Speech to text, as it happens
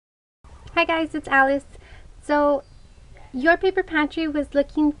Hi guys, it's Alice. So Your Paper Pantry was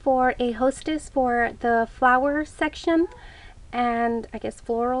looking for a hostess for the flower section, and I guess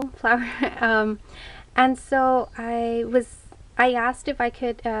floral flower. And so I asked if I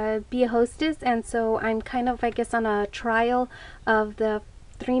could be a hostess, and so I'm kind of, I guess, on a trial of the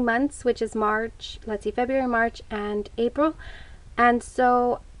 3 months, which is March, let's see, February, March, and April. And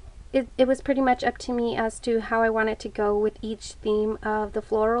so it was pretty much up to me as to how I wanted to go with each theme of the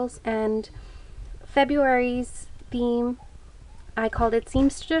florals. And February's theme, I called it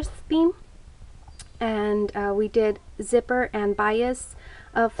Seamstress theme, and we did zipper and bias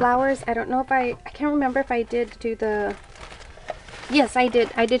of flowers. I don't know if I can't remember if I did do the, yes, I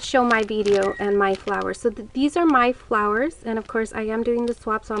did show my video and my flowers. So these are my flowers, and of course I am doing the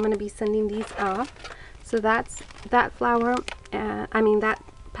swap, so I'm going to be sending these off. So that's that flower, that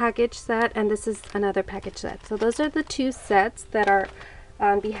package set, and this is another package set. So those are the two sets that are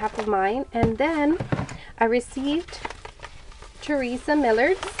on behalf of mine. And then I received Teresa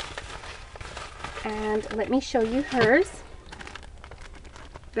Millard's, and let me show you hers.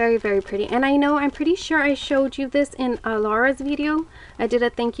 Very, very pretty. And I know, I'm pretty sure I showed you this in Laura's video. I did a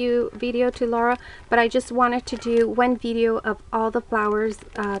thank you video to Laura, but I just wanted to do one video of all the flowers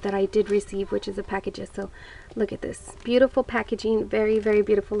that I did receive, which is the packages. So look at this beautiful packaging. Very, very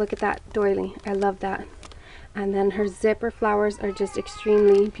beautiful. Look at that doily. I love that. And then her zipper flowers are just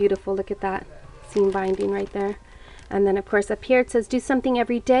extremely beautiful. Look at that seam binding right there. And then of course up here it says, do something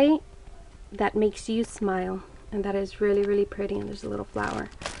every day that makes you smile. And that is really, really pretty. And there's a little flower.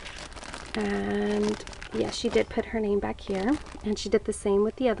 And yeah, she did put her name back here. And she did the same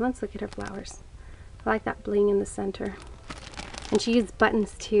with the other ones. Look at her flowers. I like that bling in the center. And she used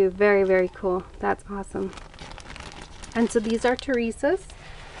buttons too. Very, very cool. That's awesome. And so these are Teresa's.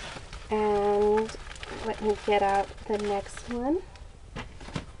 And let me get out the next one.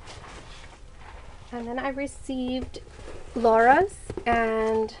 And then I received Laura's,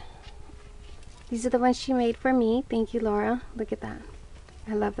 and these are the ones she made for me. Thank you, Laura. Look at that.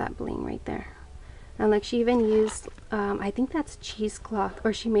 I love that bling right there. And like, she even used, I think that's cheesecloth,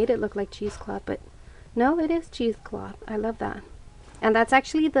 or she made it look like cheesecloth, but no, it is cheesecloth. I love that. And that's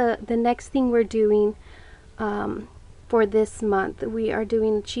actually the next thing we're doing for this month. We are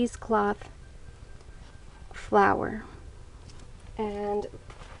doing cheesecloth flower. And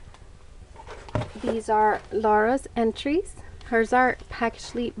these are Laura's entries. Hers are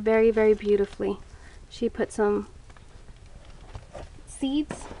packaged very, very beautifully. She put some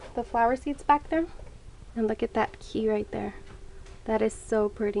seeds, the flower seeds back there. And look at that key right there. That is so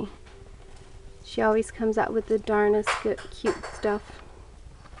pretty. She always comes out with the darnest good, cute stuff.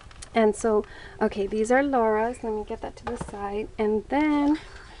 And so, okay, these are Laura's. Let me get that to the side. And then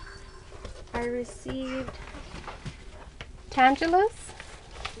I received Tangela's.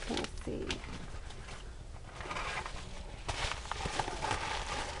 Let me see.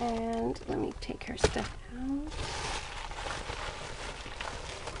 And let me take her stuff out.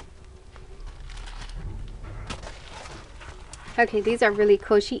 Okay, these are really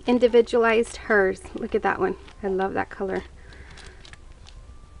cool. She individualized hers. Look at that one. I love that color.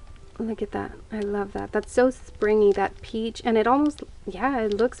 Look at that. I love that. That's so springy, that peach. And it almost, yeah,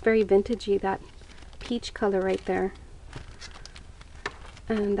 it looks very vintagey, that peach color right there.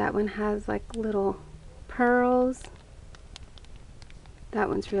 And that one has like little pearls. That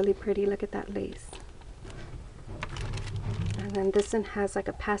one's really pretty. Look at that lace. And then this one has like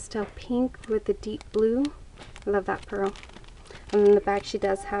a pastel pink with the deep blue. I love that pearl. And in the back she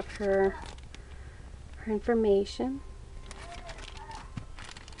does have her information.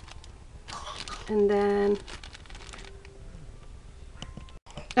 And then,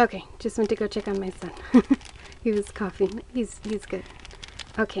 okay, just went to go check on my son. He was coughing. He's good.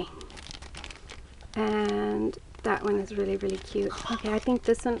 Okay. And that one is really, really cute. Okay, I think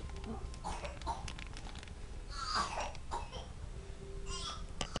this one.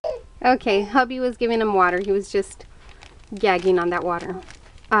 Okay, hubby was giving him water. He was just gagging on that water.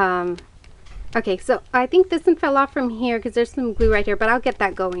 Okay, so I think this one fell off from here because there's some glue right here, but I'll get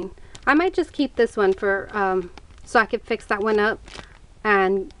that going. I might just keep this one for so I could fix that one up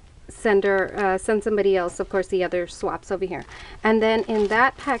and send somebody else, of course, the other swaps over here. And then in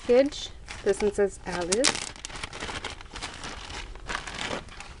that package, this one says Alice.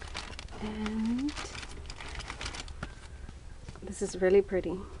 And this is really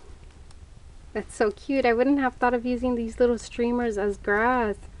pretty. That's so cute. I wouldn't have thought of using these little streamers as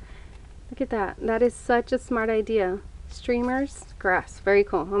grass. Look at that. That is such a smart idea. Streamers, grass. Very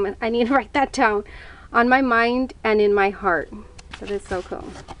cool. I need to write that down on my mind and in my heart. That is so cool.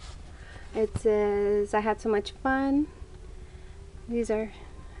 It says, I had so much fun. These are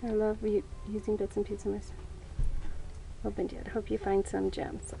I love using bits and pieces. Opened yet. Hope you find some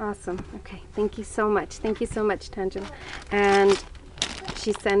gems. Awesome. Okay, thank you so much. Thank you so much, Tangela. And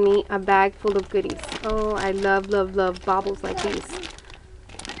she sent me a bag full of goodies. Oh, I love, love, love baubles like these.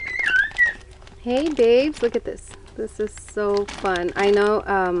 Hey, babes, look at this. This is so fun. I know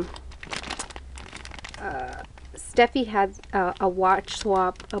Steffi had a watch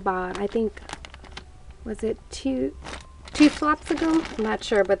swap about, I think, was it two swaps ago? I'm not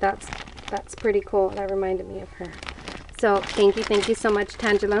sure, but that's pretty cool. That reminded me of her. So thank you so much,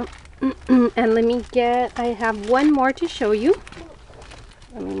 Tangela. And let me I have one more to show you.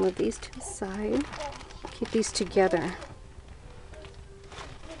 Let me move these to the side. Keep these together.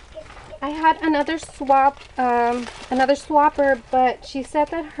 I had another swap, another swapper, but she said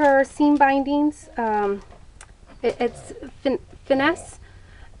that her seam bindings, it's finesse.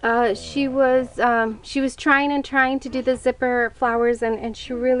 She was trying to do the zipper flowers, and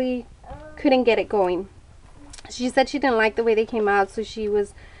she really couldn't get it going. She said she didn't like the way they came out, so she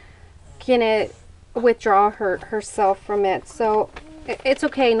was gonna withdraw herself from it. So it's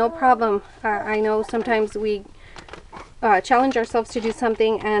okay, no problem. I know sometimes we challenge ourselves to do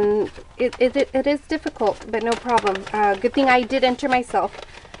something, and it is difficult, but no problem. Good thing I did enter myself.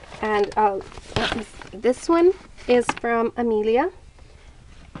 And this one is from Amelia,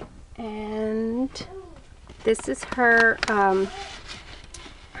 and this is her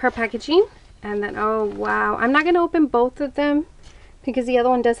her packaging. And then, oh wow, I'm not gonna open both of them because the other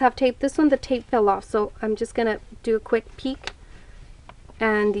one does have tape. This one, the tape fell off, so I'm just gonna do a quick peek.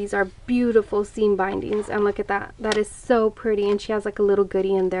 And these are beautiful seam bindings, and look at that. That is so pretty, and she has like a little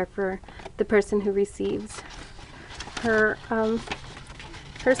goodie in there for the person who receives her her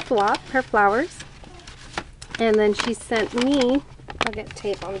swap, her flowers. And then she sent me, I'll get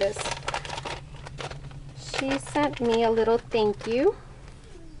tape on this. She sent me a little thank you.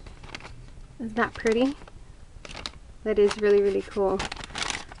 Isn't that pretty? That is really, really cool.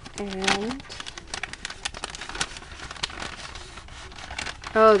 And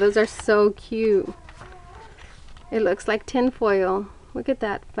oh, those are so cute. It looks like tin foil. Look at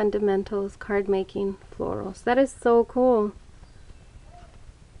that. Fundamentals, card making, florals. That is so cool.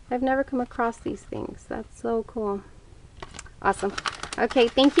 I've never come across these things. That's so cool. Awesome. Okay,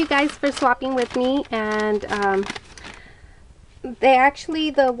 thank you guys for swapping with me. And they actually,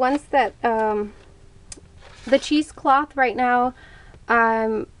 the ones that the cheesecloth right now,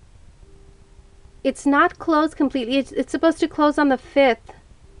 it's not closed completely. It's supposed to close on the 5th,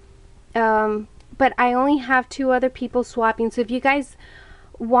 but I only have 2 other people swapping. So if you guys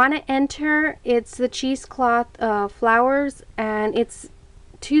want to enter, it's the cheesecloth flowers, and it's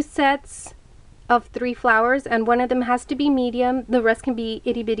 2 sets of 3 flowers, and one of them has to be medium. The rest can be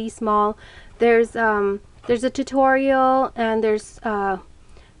itty bitty small. There's a tutorial, and there's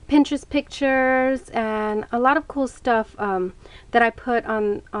Pinterest pictures, and a lot of cool stuff that I put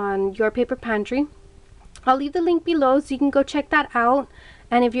on Your Paper Pantry. I'll leave the link below so you can go check that out.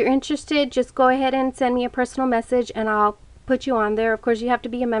 And if you're interested, just go ahead and send me a personal message, and I'll put you on there. Of course, you have to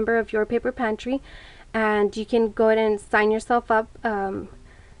be a member of Your Paper Pantry, and you can go ahead and sign yourself up, and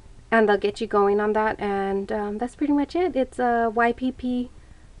they'll get you going on that. And that's pretty much it. It's YPP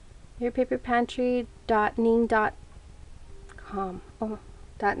yourpaperpantry.ning.com. Oh,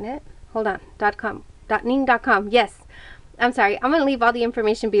 .net? Hold on. .com. .ning.com. Yes. I'm sorry. I'm going to leave all the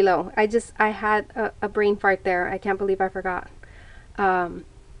information below. I had a brain fart there. I can't believe I forgot.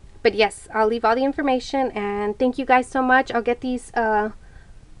 But yes, I'll leave all the information, and thank you guys so much. I'll get these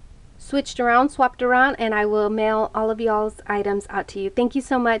switched around, swapped around, and I will mail all of y'all's items out to you. Thank you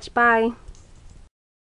so much. Bye.